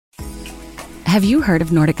Have you heard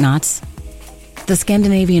of Nordic Knots? The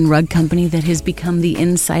Scandinavian rug company that has become the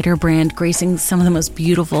insider brand gracing some of the most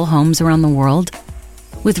beautiful homes around the world.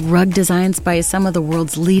 With rug designs by some of the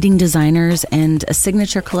world's leading designers and a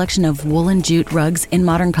signature collection of wool and jute rugs in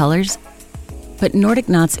modern colors. But Nordic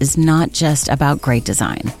Knots is not just about great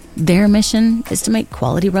design. Their mission is to make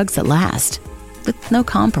quality rugs that last, with no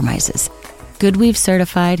compromises. Good Weave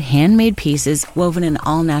certified, handmade pieces woven in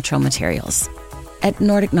all natural materials. At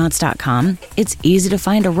NordicKnots.com, it's easy to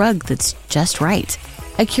find a rug that's just right.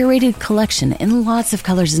 A curated collection in lots of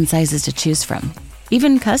colors and sizes to choose from.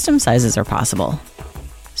 Even custom sizes are possible.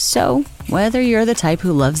 So, whether you're the type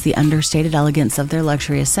who loves the understated elegance of their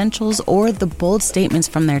luxury essentials or the bold statements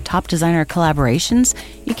from their top designer collaborations,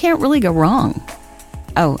 you can't really go wrong.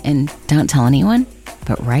 Oh, and don't tell anyone,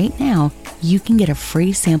 but right now, you can get a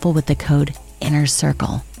free sample with the code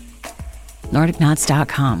INNERCIRCLE.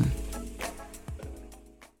 NordicKnots.com.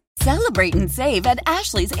 Celebrate and save at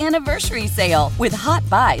Ashley's Anniversary Sale. With Hot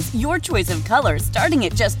Buys, your choice of colors starting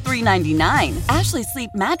at just $3.99. Ashley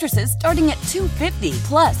Sleep mattresses starting at $2.50.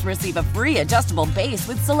 Plus, receive a free adjustable base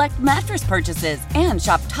with select mattress purchases. And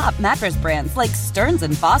shop top mattress brands like Stearns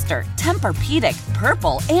 & Foster, Tempur-Pedic,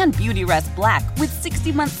 Purple, and Beautyrest Black with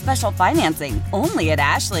 60-month special financing. Only at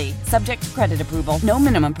Ashley. Subject to credit approval. No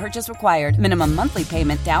minimum purchase required. Minimum monthly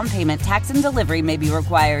payment, down payment, tax, and delivery may be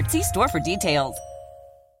required. See store for details.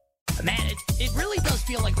 Man, it really does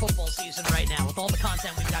feel like football season right now with all the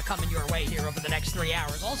content we've got coming your way here over the next 3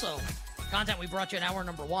 hours. Also, content we brought you in hour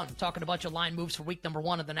number one, talking a bunch of line moves for week number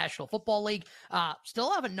one of the National Football League.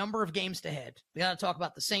 Still have a number of games to hit. We got to talk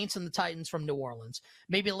about the Saints and the Titans from New Orleans,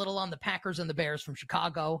 maybe a little on the Packers and the Bears from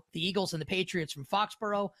Chicago, the Eagles and the Patriots from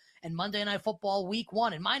Foxborough, and Monday Night Football week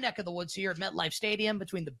one in my neck of the woods here at MetLife Stadium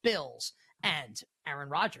between the Bills and Aaron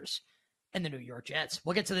Rodgers and the New York Jets.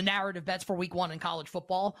 We'll get to the narrative bets for week one in college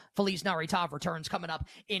football. Feliz Navidad returns coming up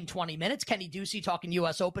in 20 minutes. Kenny Ducey talking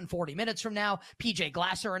U.S. Open 40 minutes from now. PJ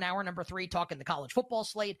Glasser in hour number 3 talking the college football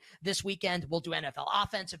slate. This weekend, we'll do NFL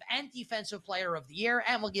offensive and defensive player of the year,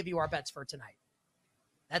 and we'll give you our bets for tonight.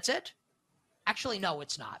 That's it? Actually, no,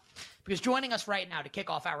 it's not. Because joining us right now to kick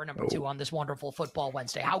off hour number 2 on this wonderful Football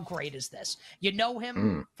Wednesday, how great is this? You know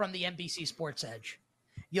him from the NBC Sports Edge.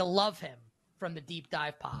 You love him from the Deep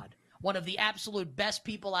Dive Pod. One of the absolute best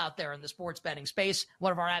people out there in the sports betting space,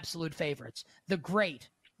 one of our absolute favorites, the great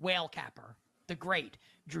whale capper, the great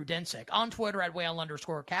Drew Dinsick, on Twitter at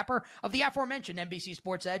whale_capper of the aforementioned NBC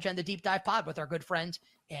Sports Edge and the Deep Dive Pod with our good friend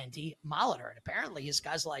Andy Molitor. And apparently his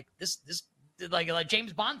guy's like this like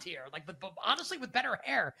James Bond here, but honestly with better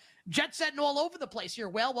hair, jet setting all over the place here.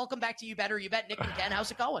 Well, welcome back to You Better You Bet, Nick and Ken. How's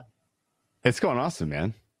it going? It's going awesome,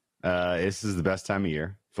 man. This is the best time of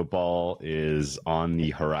year. Football is on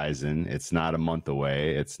the horizon. It's not a month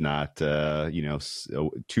away. It's not,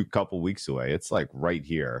 couple weeks away. It's like right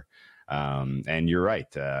here. And you're right.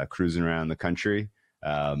 Cruising around the country,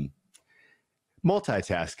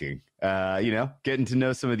 multitasking, getting to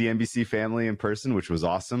know some of the NBC family in person, which was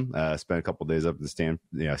awesome. Spent a couple days up in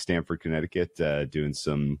Stamford, Connecticut, doing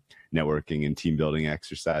some networking and team building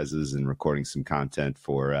exercises and recording some content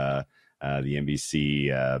for the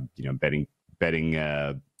NBC, betting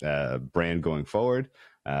brand going forward.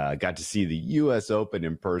 Got to see the U.S. Open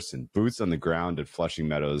in person, boots on the ground at Flushing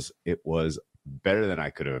Meadows. It was better than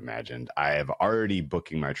I could have imagined. I have already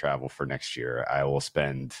booking my travel for next year. I will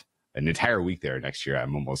spend an entire week there next year,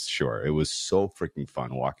 I'm almost sure. It was so freaking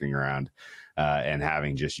fun walking around and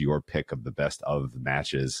having just your pick of the best of the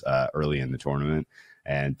matches early in the tournament.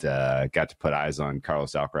 And got to put eyes on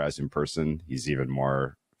Carlos Alcaraz in person. He's even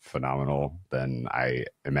more phenomenal than I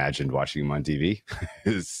imagined watching him on TV.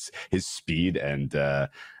 his speed and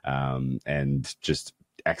just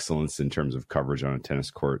excellence in terms of coverage on a tennis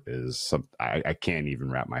court is something I can't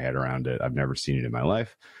even wrap my head around it. I've never seen it in my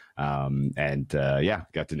life. Got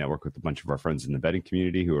to network with a bunch of our friends in the betting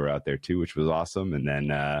community who are out there too, which was awesome. And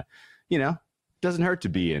then, doesn't hurt to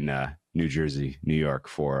be in New Jersey, New York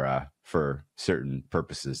for certain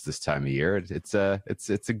purposes this time of year. It's a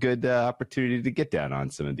good opportunity to get down on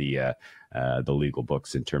some of the legal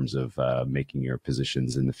books in terms of making your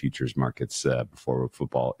positions in the futures markets before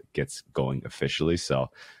football gets going officially. So,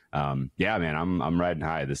 man, I'm riding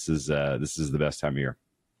high. This is the best time of year.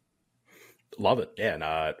 Love it. Yeah,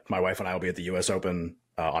 and my wife and I will be at the U.S. Open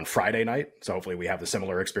on Friday night. So hopefully we have the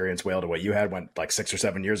similar experience, Whale, to what you had, went like 6 or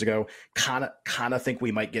 7 years ago. Kind of think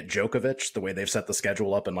we might get Djokovic, the way they've set the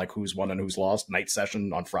schedule up and like who's won and who's lost, night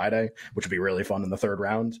session on Friday, which would be really fun in the third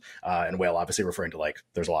round. And Whale obviously referring to like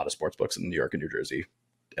there's a lot of sports books in New York and New Jersey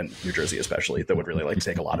and New Jersey especially, that would really like to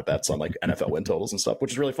take a lot of bets on like NFL win totals and stuff,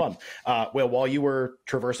 which is really fun. Well, while you were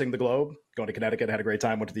traversing the globe, going to Connecticut, had a great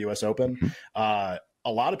time, went to the US Open.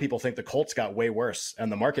 A lot of people think the Colts got way worse,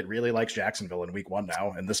 and the market really likes Jacksonville in week 1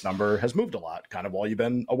 now. And this number has moved a lot kind of while you've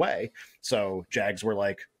been away. So Jags were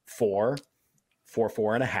like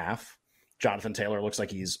 4.5. Jonathan Taylor looks like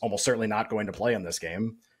he's almost certainly not going to play in this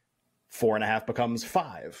game. 4.5 becomes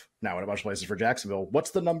 5 now in a bunch of places for Jacksonville. What's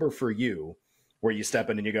the number for you where you step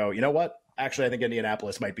in and you go, you know what? Actually, I think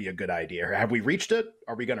Indianapolis might be a good idea. Have we reached it?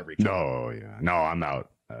 Are we going to reach it? No, I'm out.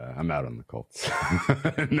 I'm out on the Colts.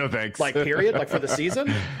 No thanks. Like period? Like for the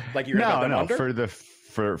season? Like you're gonna bet them under?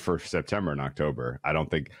 For September and October. I don't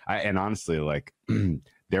think. And honestly, like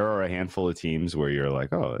there are a handful of teams where you're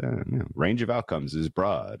like, oh, range of outcomes is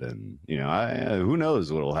broad, and who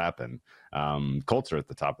knows what will happen. Colts are at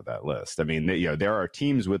the top of that list. I mean, there are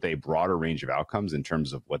teams with a broader range of outcomes in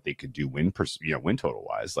terms of what they could do win total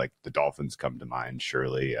wise. Like the Dolphins come to mind,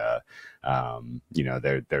 surely. There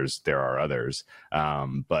are others,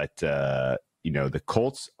 but the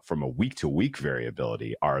Colts from a week to week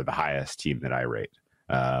variability are the highest team that I rate.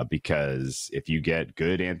 Because if you get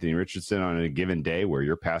good Anthony Richardson on a given day where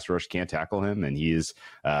your pass rush can't tackle him and he is,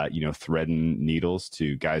 threading needles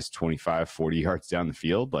to guys 25, 40 yards down the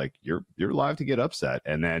field, like you're live to get upset.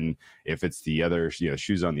 And then if it's the other,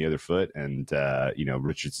 shoes on the other foot and,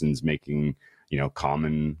 Richardson's making,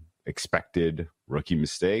 common expected rookie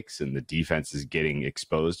mistakes and the defense is getting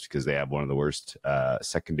exposed because they have one of the worst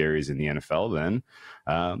secondaries in the NFL, then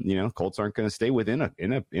Colts aren't going to stay within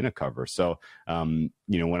a cover. So when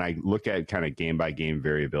I look at kind of game by game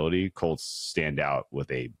variability, Colts stand out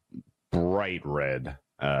with a bright red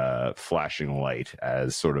flashing light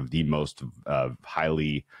as sort of the most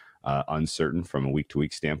highly uncertain from a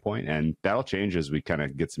week-to-week standpoint, and that'll change as we kind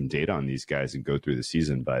of get some data on these guys and go through the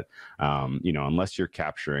season. But unless you're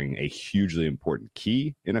capturing a hugely important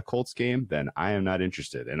key in a Colts game, then I am not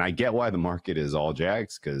interested. And I get why the market is all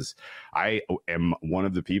Jags, because I am one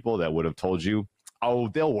of the people that would have told you, oh,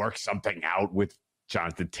 they'll work something out with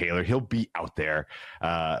Jonathan Taylor. He'll be out there.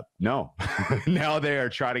 No, now they are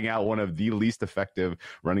trotting out one of the least effective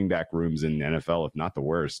running back rooms in the NFL, if not the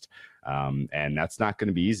worst. And that's not going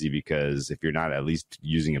to be easy, because if you're not at least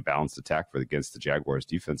using a balanced attack against the Jaguars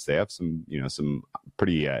defense, they have some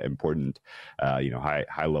pretty important,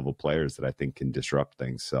 high level players that I think can disrupt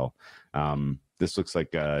things. So this looks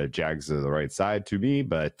like Jags are the right side to me,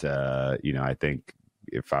 but I think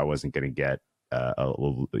if I wasn't going to get a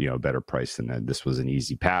little, better price than that, this was an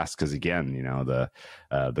easy pass, because again,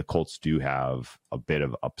 the Colts do have a bit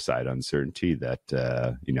of upside uncertainty that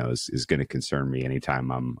is going to concern me anytime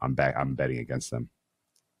I'm betting against them.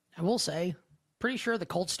 I will say, pretty sure the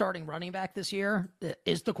Colts starting running back this year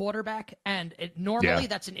is the quarterback, and normally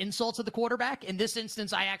that's an insult to the quarterback. In this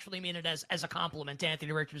instance, I actually mean it as a compliment to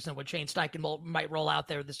Anthony Richardson, what Shane Steichen might roll out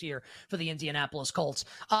there this year for the Indianapolis Colts.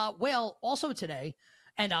 Also today,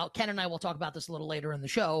 and Ken and I will talk about this a little later in the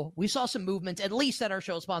show, we saw some movement, at least at our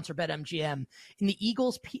show sponsor, BetMGM, in the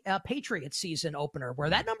Eagles Patriots season opener, where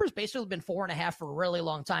that number's basically been 4.5 for a really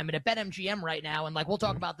long time. And at BetMGM right now, and we'll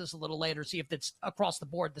talk about this a little later, see if it's across the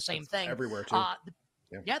board the same thing. Everywhere, too.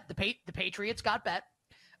 The Patriots got bet.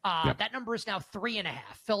 That number is now 3.5.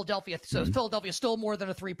 Philadelphia. So Philadelphia still more than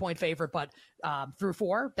a 3-point favorite, but through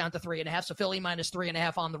 4 down to 3.5. So Philly minus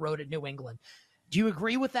 3.5 on the road at New England. Do you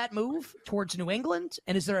agree with that move towards New England?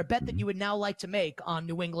 And is there a bet that you would now like to make on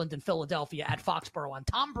New England and Philadelphia at Foxborough on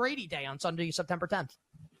Tom Brady Day on Sunday, September 10th?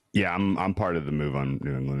 Yeah, I'm part of the move on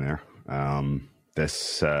New England there.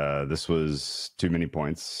 This was too many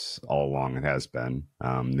points all along. It has been.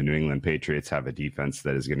 The New England Patriots have a defense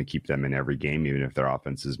that is going to keep them in every game, even if their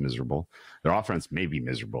offense is miserable. Their offense may be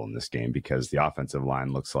miserable in this game because the offensive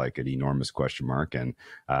line looks like an enormous question mark. And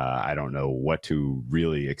I don't know what to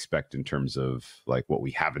really expect in terms of what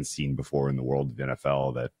we haven't seen before in the world of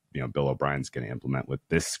NFL that Bill O'Brien's going to implement with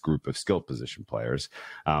this group of skill position players.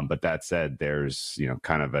 But that said, there's,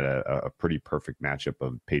 kind of a pretty perfect matchup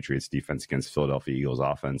of Patriots defense against Philadelphia Eagles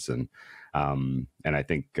offense. And I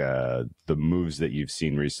think the moves that you've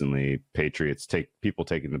seen recently, people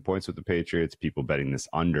taking the points with the Patriots, people betting this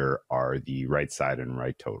under, are the right side and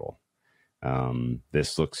right total.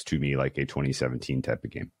 This looks to me like a 2017 type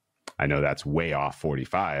of game. I know that's way off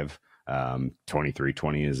 45.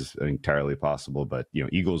 23-20 is entirely possible, but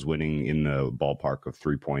Eagles winning in the ballpark of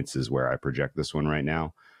 3 points is where I project this one right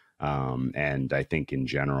now. And I think in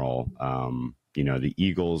general, the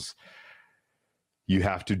Eagles, you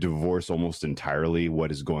have to divorce almost entirely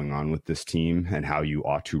what is going on with this team and how you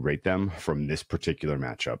ought to rate them from this particular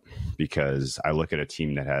matchup. Because I look at a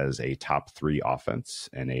team that has a top 3 offense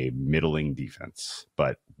and a middling defense,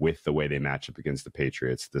 but with the way they match up against the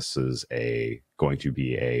Patriots, this is going to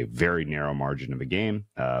be a very narrow margin of a game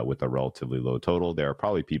with a relatively low total. There are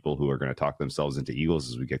probably people who are going to talk themselves into Eagles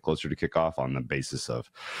as we get closer to kickoff on the basis of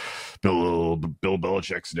Bill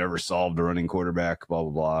Belichick's never solved a running quarterback, blah,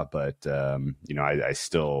 blah, blah. But, I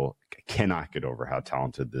still cannot get over how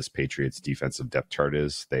talented this Patriots defensive depth chart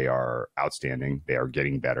is. They are outstanding. They are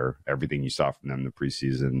getting better. Everything you saw from them in the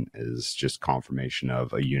preseason is just confirmation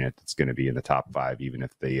of a unit that's going to be in the top 5, even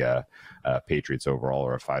if the Patriots overall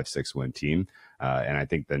are a 5-6 win team. And I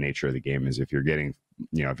think the nature of the game is if you're getting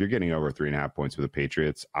over 3.5 points with the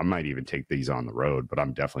Patriots, I might even take these on the road, but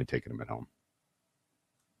I'm definitely taking them at home.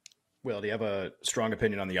 Will, do you have a strong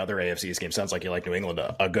opinion on the other AFC's game? Sounds like you like New England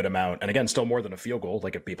a good amount. And again, still more than a field goal.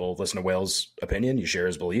 Like if people listen to Will's opinion, you share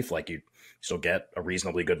his belief, like you still get a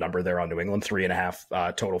reasonably good number there on New England.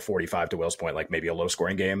 3.5 total 45 to Will's point, like maybe a low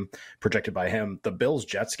scoring game projected by him. The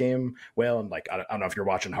Bills-Jets game, Will, and like, I don't know if you're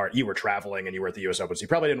watching you were traveling and you were at the US Open, so you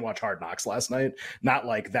probably didn't watch Hard Knocks last night. Not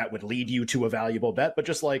like that would lead you to a valuable bet, but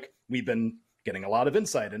just like we've been getting a lot of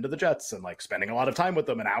insight into the Jets and like spending a lot of time with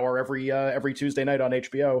them, an hour every Tuesday night on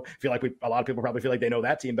HBO. I feel like a lot of people probably feel like they know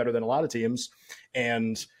that team better than a lot of teams.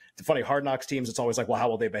 And the funny Hard Knocks teams, it's always like, well, how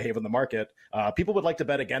will they behave in the market? People would like to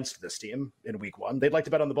bet against this team in week 1. They'd like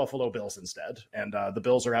to bet on the Buffalo Bills instead. And the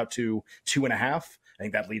Bills are out to 2.5. I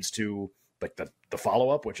think that leads to like the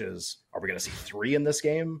follow-up, which is, are we going to see 3 in this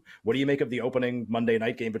game? What do you make of the opening Monday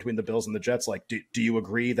night game between the Bills and the Jets? Like, do you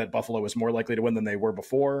agree that Buffalo is more likely to win than they were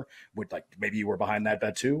before? Would like maybe you were behind that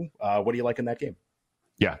bet too? What do you like in that game?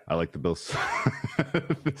 Yeah, I like the Bills.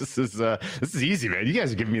 This is easy, man. You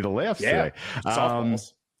guys are giving me the layups today.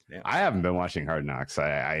 Softballs. Yeah. I haven't been watching Hard Knocks.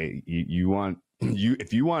 If you want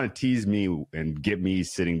to tease me and get me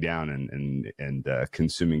sitting down and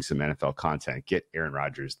consuming some NFL content, get Aaron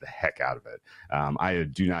Rodgers the heck out of it. I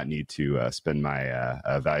do not need to spend my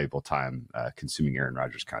valuable time consuming Aaron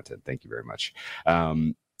Rodgers content. Thank you very much.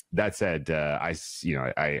 That said,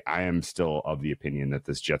 I am still of the opinion that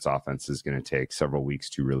this Jets offense is going to take several weeks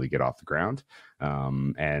to really get off the ground.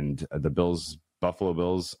 And the Buffalo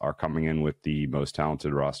Bills are coming in with the most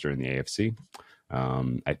talented roster in the AFC.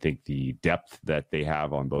 I think the depth that they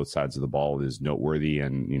have on both sides of the ball is noteworthy.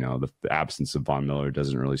 And, the absence of Von Miller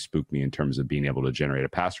doesn't really spook me in terms of being able to generate a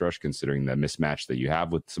pass rush, considering the mismatch that you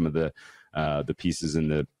have with some of the pieces in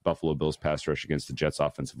the Buffalo Bills pass rush against the Jets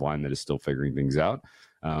offensive line that is still figuring things out.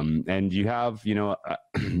 And you have,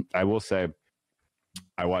 I will say,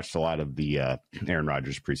 I watched a lot of the Aaron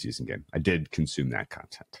Rodgers preseason game. I did consume that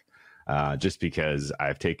content. Just because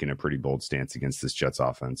I've taken a pretty bold stance against this Jets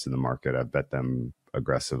offense in the market. I've bet them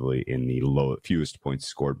aggressively in the fewest points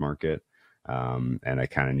scored market. And I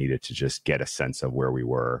kind of needed to just get a sense of where we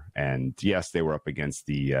were. And yes, they were up against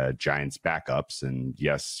the Giants backups. And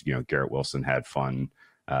yes, Garrett Wilson had fun,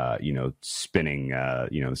 spinning,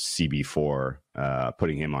 CB4,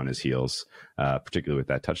 putting him on his heels, particularly with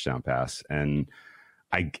that touchdown pass. And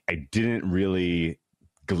I didn't really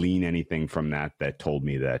glean anything from that told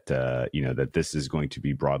me that that this is going to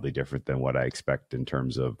be broadly different than what I expect in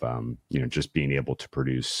terms of just being able to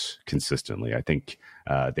produce consistently. I think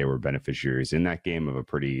they were beneficiaries in that game of a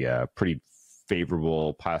pretty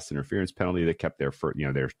favorable pass interference penalty that kept their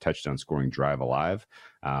touchdown scoring drive alive.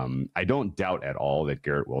 I don't doubt at all that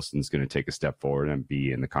Garrett Wilson's going to take a step forward and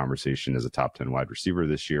be in the conversation as a top 10 wide receiver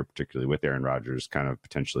this year, particularly with Aaron Rodgers kind of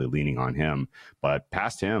potentially leaning on him. But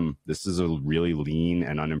past him, this is a really lean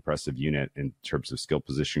and unimpressive unit in terms of skill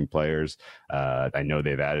position players. I know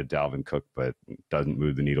they've added Dalvin Cook, but it doesn't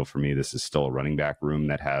move the needle for me. This is still a running back room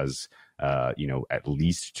that has at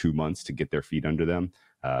least 2 months to get their feet under them.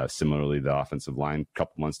 Similarly, the offensive line, a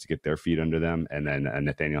couple months to get their feet under them, and then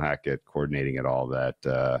Nathaniel Hackett coordinating it all that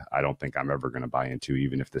I don't think I'm ever going to buy into.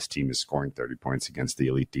 Even if this team is scoring 30 points against the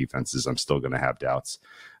elite defenses, I'm still going to have doubts.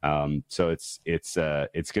 So it's going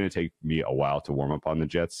to take me a while to warm up on the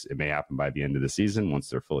Jets. It may happen by the end of the season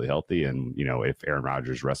once they're fully healthy, and if Aaron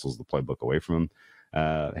Rodgers wrestles the playbook away from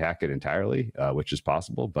Hackett entirely, which is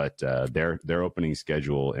possible. But their opening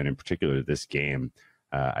schedule, and in particular this game,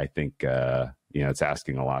 I think it's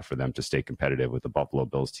asking a lot for them to stay competitive with the Buffalo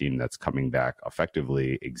Bills team that's coming back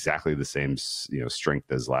effectively exactly the same strength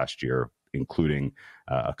as last year, including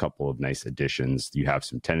a couple of nice additions. You have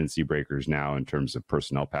some tendency breakers now in terms of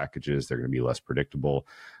personnel packages. They're going to be less predictable.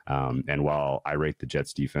 And while I rate the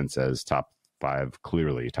Jets defense as top 5,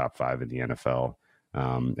 clearly top 5 in the NFL,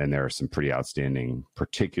 And there are some pretty outstanding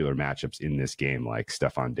particular matchups in this game, like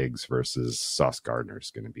Stephon Diggs versus Sauce Gardner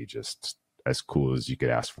is going to be just as cool as you could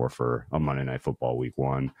ask for a Monday Night Football week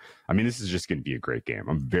 1. I mean, this is just going to be a great game.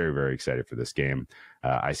 I'm very, very excited for this game.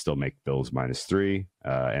 I still make Bills -3,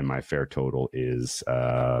 and my fair total is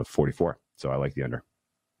 44. So I like the under.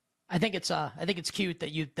 I think it's cute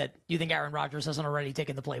that you think Aaron Rodgers hasn't already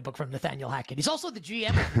taken the playbook from Nathaniel Hackett. He's also the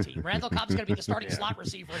GM of the team. Randall Cobb's going to be the starting slot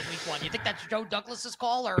receiver in week 1. You think that's Joe Douglas's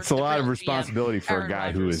call, or it's a lot of responsibility GM, for Aaron a guy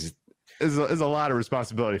Rodgers? Is a lot of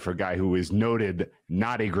responsibility for a guy who is noted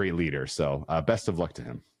not a great leader. So best of luck to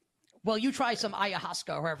him. Well, you try some ayahuasca,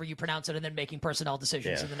 or however you pronounce it, and then making personnel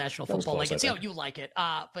decisions in the National Football League and see how you like it.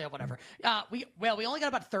 But whatever. We only got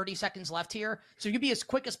about 30 seconds left here, so you can be as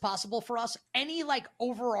quick as possible for us. Any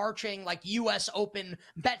overarching U.S. Open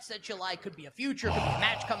bets that you like? Could be a future, could be a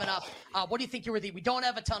match coming up. What do you think we don't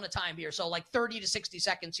have a ton of time here, so 30 to 60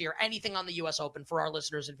 seconds here. Anything on the U.S. Open for our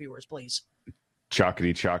listeners and viewers, please.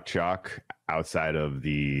 Chalkity chalk outside of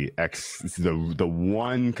the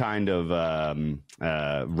one kind of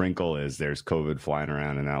wrinkle is there's COVID flying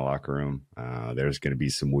around in that locker room. There's going to be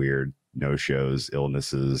some weird no-shows,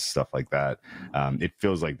 illnesses, stuff like that. It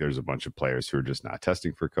feels like there's a bunch of players who are just not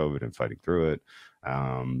testing for COVID and fighting through it.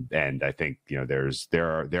 And I think,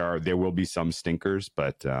 there will be some stinkers,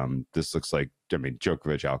 but this looks like,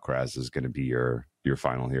 Djokovic Alcaraz is going to be your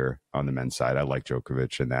final here on the men's side. I like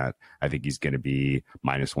Djokovic in that. I think he's going to be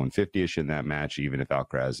 -150-ish in that match, even if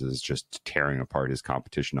Alcaraz is just tearing apart his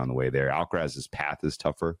competition on the way there. Alcaraz's path is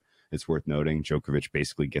tougher. It's worth noting. Djokovic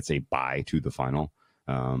basically gets a bye to the final.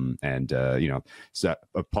 So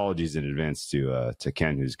apologies in advance to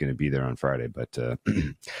Ken, who's going to be there on Friday, but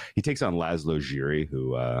he takes on Laszlo Jiri,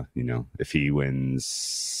 who, if he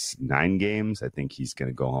wins 9 games, I think he's going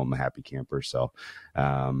to go home a happy camper. So,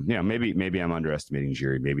 maybe I'm underestimating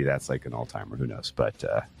Jiri. Maybe that's like an all-timer. Who knows? But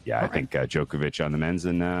I think Djokovic on the men's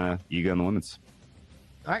and Iga on the women's.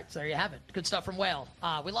 All right, so there you have it. Good stuff from Whale.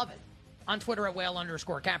 We love it. On Twitter at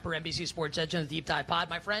Whale_Camper, NBC Sports Edge and the Deep Dive Pod,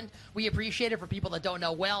 my friend. We appreciate it. For people that don't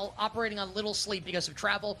know, Whale operating on little sleep because of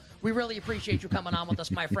travel. We really appreciate you coming on with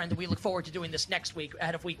us, my friend. We look forward to doing this next week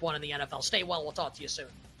ahead of week 1 in the NFL. Stay well. We'll talk to you soon.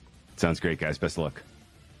 Sounds great, guys. Best of luck.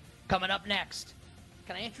 Coming up next,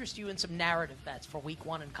 can I interest you in some narrative bets for week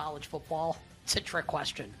 1 in college football? It's a trick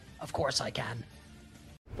question. Of course I can.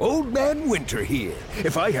 Old Man Winter here.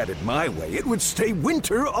 If I had it my way, it would stay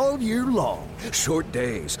winter all year long. Short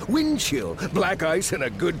days, wind chill, black ice, and a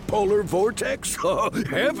good polar vortex. Oh,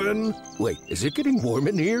 heaven! Wait, is it getting warm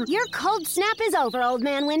in here? Your cold snap is over, Old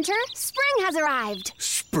Man Winter. Spring has arrived.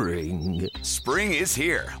 Spring. Spring is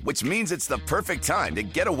here, which means it's the perfect time to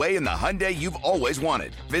get away in the Hyundai you've always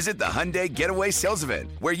wanted. Visit the Hyundai Getaway Sales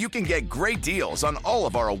Event, where you can get great deals on all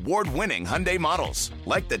of our award-winning Hyundai models,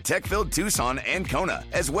 like the tech-filled Tucson and Kona,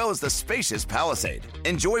 as well as the spacious Palisade.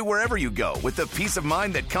 Enjoy wherever you go with the peace of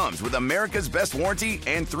mind that comes with America's best warranty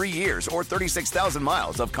and 3 years or 36,000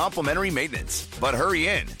 miles of complimentary maintenance. But hurry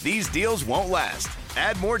in, these deals won't last.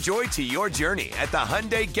 Add more joy to your journey at the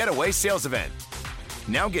Hyundai Getaway Sales Event.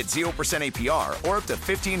 Now get 0% APR or up to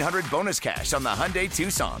 $1,500 bonus cash on the Hyundai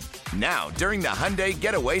Tucson. Now during the Hyundai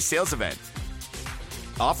Getaway Sales Event.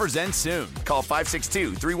 Offers end soon. Call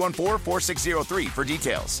 562-314-4603 for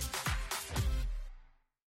details.